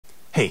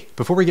Hey,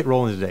 before we get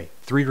rolling today,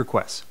 3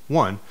 requests.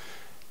 1,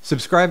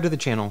 subscribe to the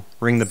channel,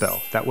 ring the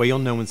bell. That way you'll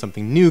know when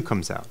something new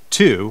comes out.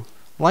 2,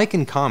 like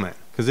and comment,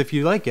 because if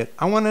you like it,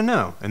 I want to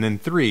know. And then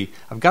 3,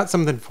 I've got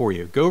something for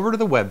you. Go over to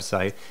the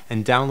website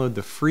and download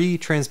the free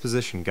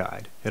transposition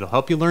guide. It'll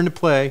help you learn to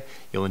play,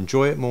 you'll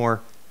enjoy it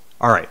more.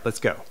 All right, let's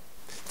go.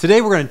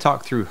 Today we're going to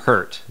talk through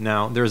hurt.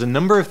 Now, there's a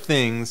number of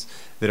things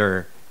that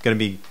are going to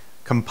be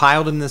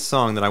compiled in this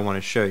song that I want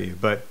to show you,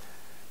 but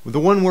the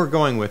one we're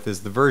going with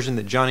is the version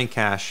that Johnny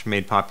Cash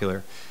made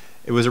popular.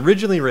 It was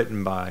originally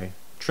written by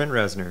Trent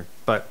Reznor,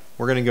 but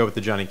we're going to go with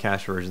the Johnny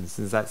Cash version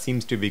since that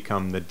seems to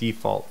become the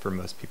default for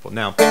most people.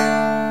 Now,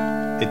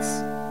 it's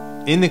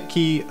in the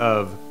key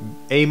of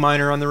A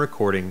minor on the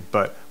recording,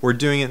 but we're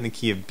doing it in the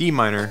key of B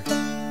minor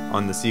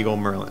on the Seagull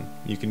Merlin.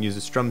 You can use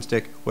a strum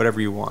stick,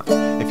 whatever you want.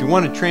 If you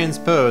want to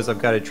transpose,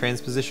 I've got a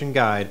transposition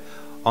guide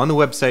on the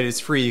website. It's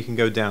free, you can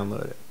go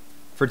download it.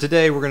 For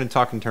today, we're going to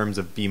talk in terms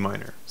of B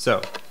minor.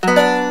 So,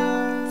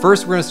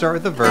 first we're going to start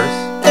with the verse.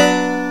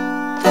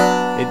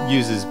 It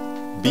uses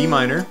B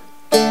minor,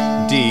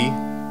 D,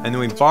 and then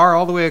we bar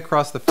all the way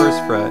across the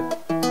first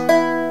fret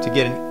to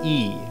get an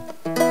E.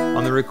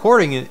 On the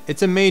recording,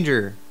 it's a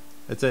major.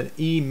 It's an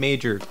E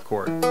major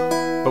chord.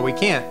 But we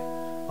can't,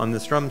 on the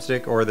strum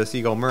stick or the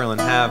Seagull Merlin,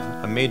 have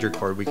a major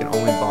chord. We can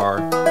only bar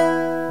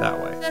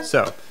that way.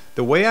 So,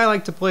 the way I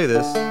like to play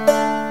this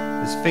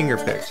is finger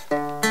picked.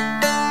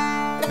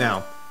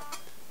 Now,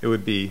 it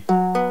would be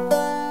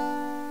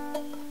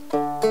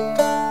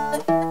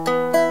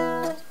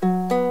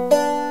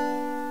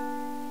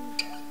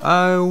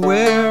I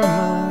wear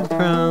my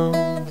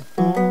crown.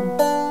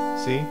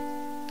 See?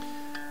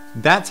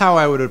 That's how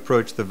I would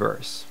approach the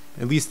verse.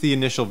 At least the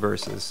initial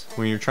verses,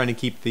 when you're trying to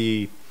keep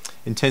the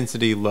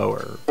intensity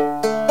lower.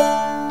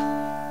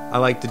 I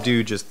like to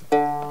do just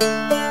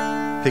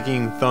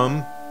picking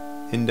thumb,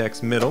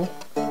 index, middle.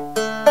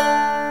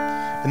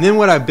 And then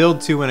what I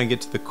build to when I get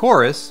to the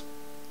chorus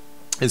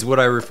is what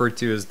I refer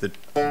to as the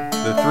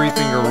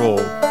 3-finger roll.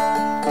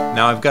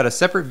 Now I've got a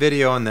separate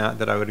video on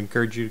that I would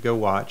encourage you to go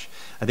watch.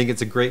 I think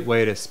it's a great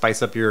way to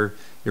spice up your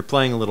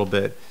playing a little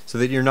bit so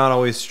that you're not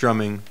always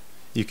strumming.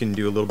 You can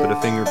do a little bit of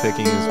finger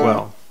picking as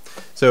well.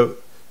 So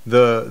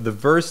the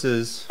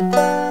verses,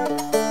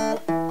 right?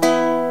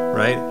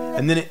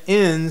 And then it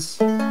ends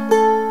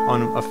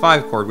on a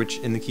 5 chord, which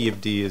in the key of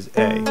D is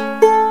A.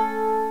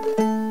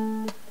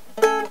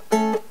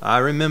 I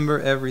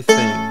remember everything.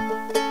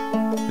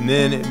 And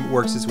then it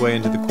works its way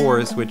into the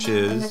chorus, which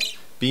is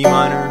B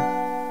minor,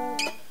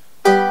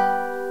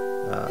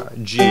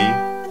 G,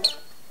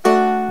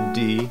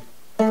 D,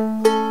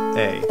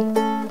 A.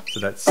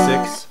 So that's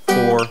 6,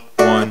 4,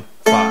 1,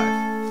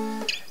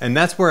 5. And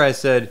that's where I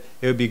said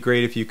it would be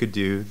great if you could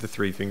do the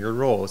 3-finger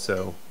roll.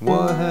 So,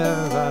 what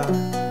have I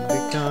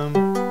become?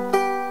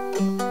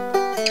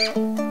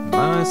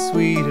 My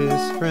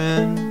sweetest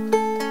friend.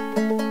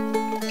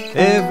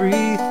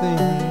 Everything.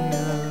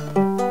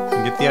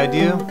 You get the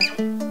idea?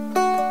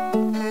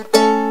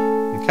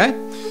 Okay?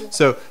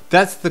 So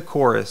that's the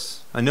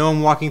chorus. I know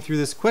I'm walking through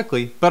this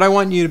quickly, but I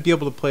want you to be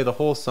able to play the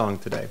whole song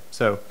today.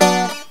 So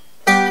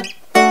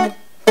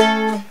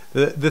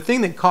the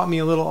thing that caught me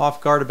a little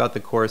off guard about the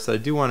chorus that I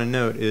do want to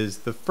note is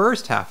the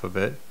first half of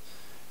it,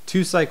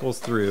 2 cycles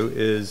through,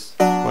 is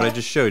what I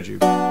just showed you.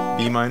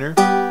 B minor,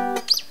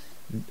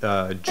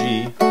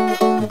 G,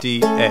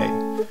 D,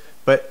 A.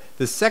 But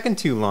the second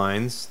 2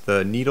 lines,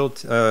 the needle,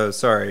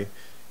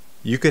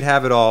 you could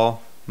have it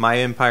all, my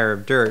empire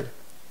of dirt,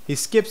 he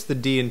skips the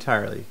D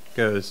entirely.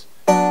 Goes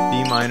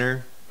B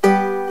minor,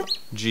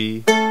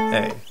 G,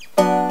 A.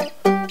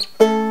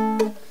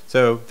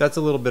 So that's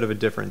a little bit of a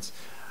difference.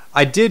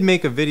 I did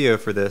make a video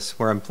for this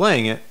where I'm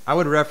playing it. I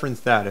would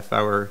reference that if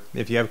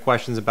you have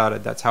questions about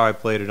it. That's how I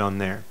played it on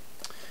there.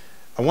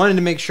 I wanted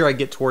to make sure I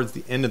get towards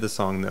the end of the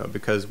song though,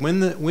 because when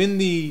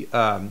the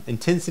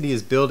intensity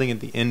is building at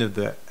the end of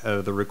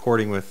the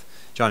recording with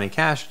Johnny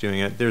Cash doing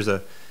it, there's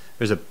a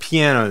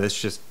piano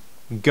that's just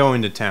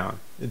going to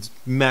town. It's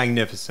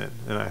magnificent,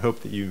 and I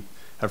hope that you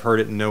have heard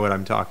it and know what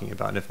I'm talking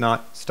about. And if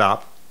not,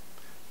 stop,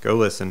 go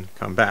listen,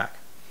 come back.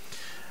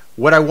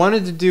 What I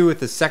wanted to do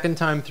with the second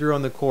time through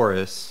on the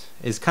chorus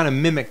is kind of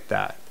mimic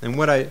that. And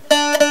what I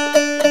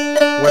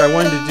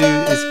wanted to do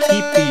is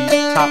keep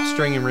the top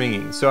string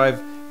ringing. So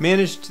I've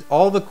managed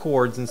all the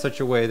chords in such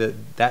a way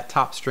that that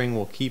top string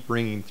will keep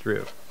ringing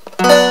through.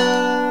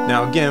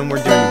 Now again,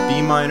 we're doing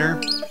B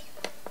minor.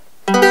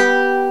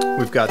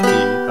 We've got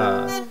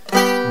the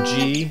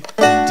G,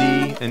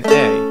 D, and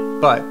A,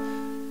 but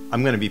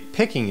I'm going to be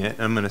picking it,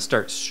 and I'm going to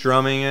start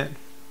strumming it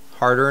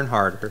harder and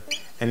harder.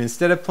 And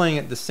instead of playing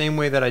it the same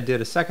way that I did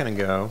a second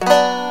ago,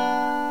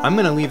 I'm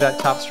going to leave that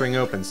top string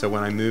open. So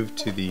when I move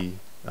to the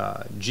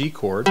G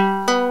chord,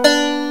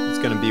 it's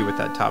going to be with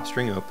that top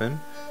string open.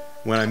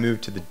 When I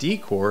move to the D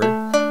chord,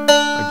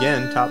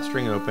 again, top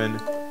string open.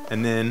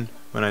 And then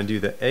when I do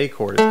the A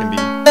chord, it's going to be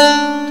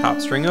top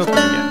string open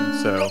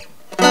again. So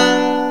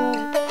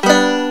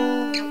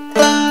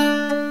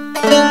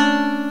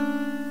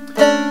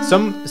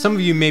some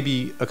of you may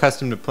be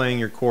accustomed to playing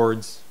your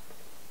chords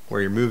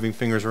where you're moving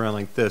fingers around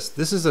like this.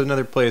 This is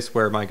another place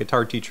where my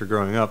guitar teacher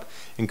growing up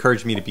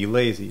encouraged me to be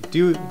lazy.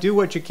 Do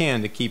what you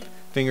can to keep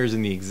fingers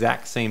in the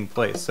exact same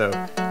place. So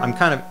I'm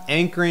kind of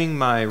anchoring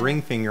my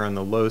ring finger on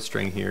the low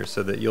string here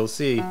so that you'll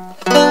see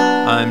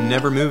I'm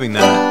never moving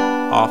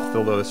that off the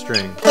low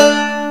string.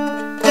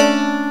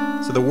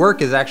 So the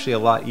work is actually a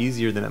lot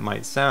easier than it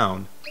might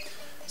sound.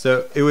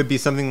 So it would be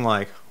something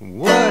like,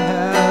 what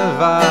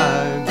have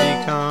I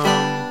become?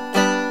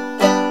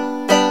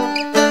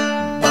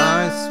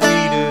 My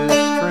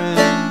sweetest friend.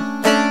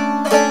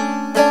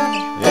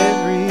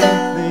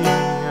 Everything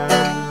I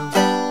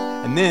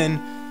know. And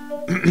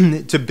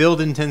then to build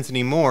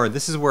intensity more,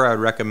 this is where I would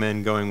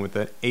recommend going with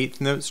the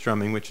 8th note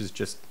strumming, which is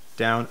just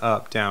down,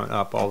 up,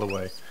 all the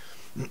way.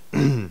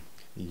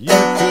 You could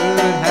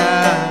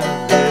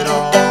have it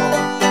all,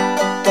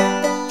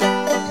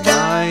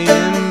 my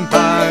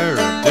empire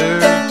of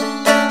dirt.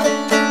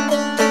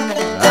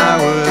 I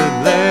would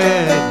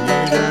let you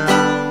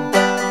down,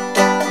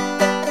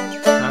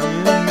 I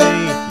would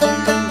make you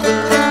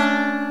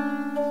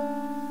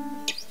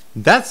hurt.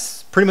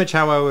 That's pretty much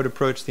how I would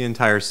approach the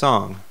entire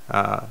song.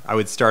 I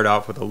would start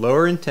off with a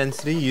lower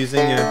intensity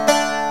using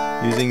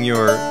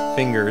your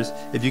fingers.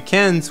 If you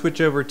can, switch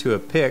over to a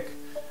pick.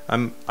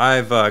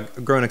 I've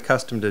grown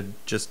accustomed to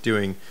just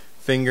doing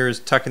fingers,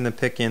 tucking the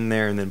pick in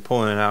there, and then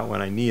pulling it out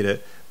when I need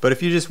it. But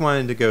if you just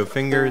wanted to go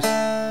fingers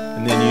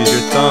and then use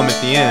your thumb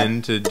at the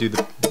end to do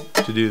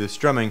the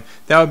strumming,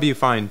 that would be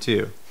fine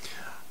too.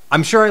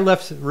 I'm sure I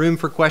left room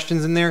for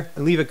questions in there.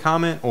 Leave a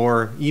comment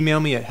or email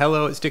me at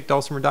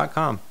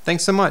hello@stickdulcimer.com.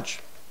 Thanks so much.